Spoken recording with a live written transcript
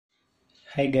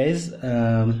Hi guys,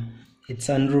 it's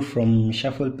Andrew from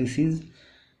Shuffle PCs,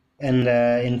 and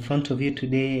in front of you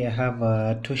today I have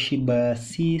a Toshiba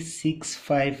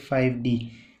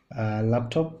C655D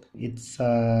laptop. It's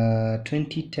a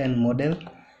 2010 model,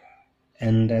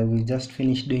 and we just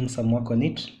finished doing some work on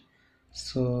it.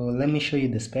 So let me show you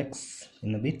the specs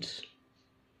in a bit.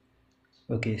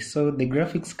 Okay, so the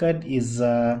graphics card is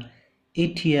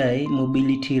ATI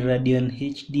Mobility Radeon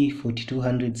HD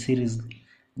 4200 series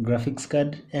graphics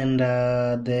card, and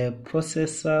the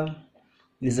processor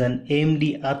is an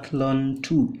AMD Athlon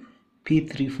 2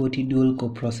 P340 dual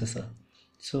core processor.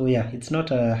 So yeah, it's not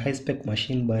a high-spec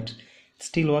machine, but it's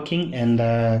still working, and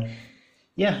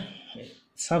yeah,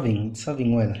 it's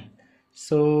serving well.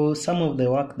 So some of the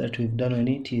work that we've done on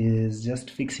it is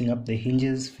just fixing up the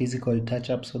hinges, physical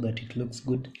touch-up so that it looks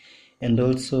good, and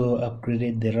also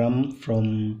upgraded the RAM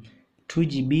from 2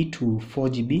 GB to 4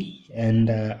 GB and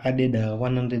added a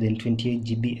 128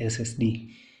 GB SSD.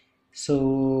 So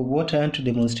what I want to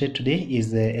demonstrate today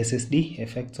is the SSD,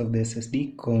 effects of the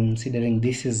SSD, considering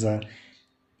this is a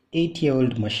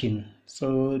 8-year-old machine.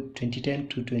 So 2010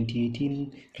 to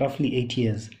 2018, roughly 8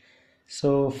 years.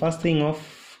 So first thing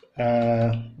off,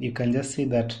 you can just see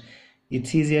that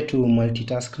it's easier to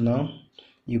multitask now.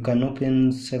 You can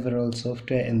open several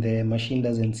software and the machine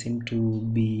doesn't seem to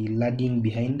be lagging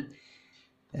behind.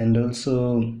 And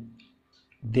also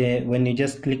when you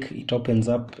just click, it opens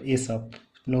up ASAP,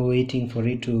 no waiting for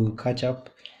it to catch up.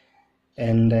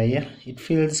 And yeah, it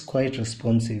feels quite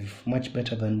responsive, much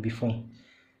better than before.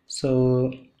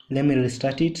 So let me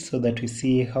restart it so that we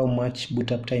see how much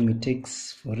boot up time it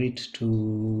takes for it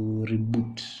to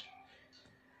reboot.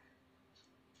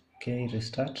 Okay,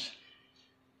 restart.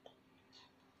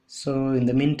 So in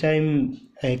the meantime,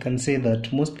 I can say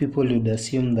that most people would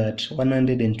assume that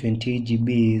 128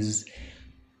 GB is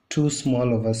too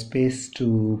small of a space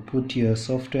to put your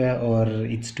software, or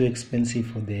it's too expensive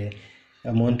for the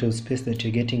amount of space that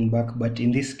you're getting back. But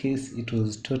in this case, it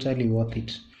was totally worth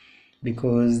it,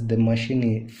 because the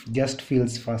machine just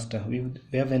feels faster. We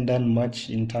haven't done much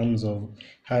in terms of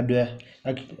hardware,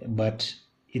 but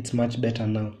it's much better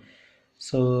now.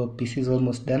 So PC is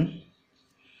almost done.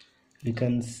 You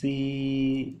can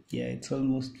see, yeah, it's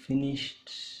almost finished.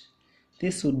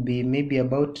 This would be maybe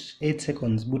about 8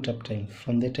 seconds boot up time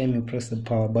from the time you press the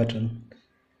power button.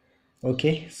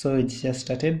 Okay, so it's just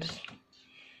started.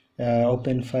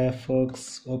 Open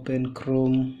Firefox, open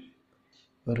Chrome,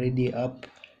 already up.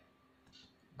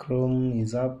 Chrome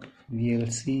is up,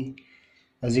 VLC.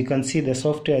 As you can see, the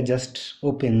software just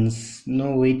opens,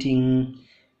 no waiting.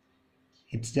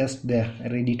 It's just there,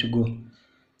 ready to go.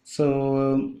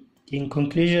 So in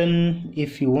conclusion,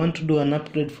 if you want to do an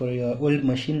upgrade for your old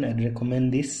machine, I'd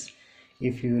recommend this.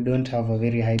 If you don't have a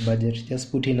very high budget, just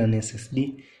put in an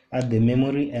SSD, add the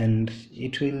memory, and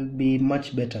it will be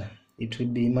much better. It will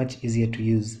be much easier to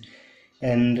use.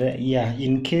 And yeah,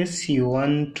 in case you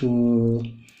want to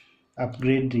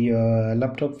upgrade your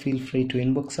laptop, feel free to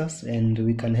inbox us and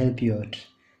we can help you out.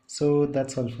 So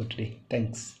that's all for today.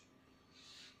 Thanks.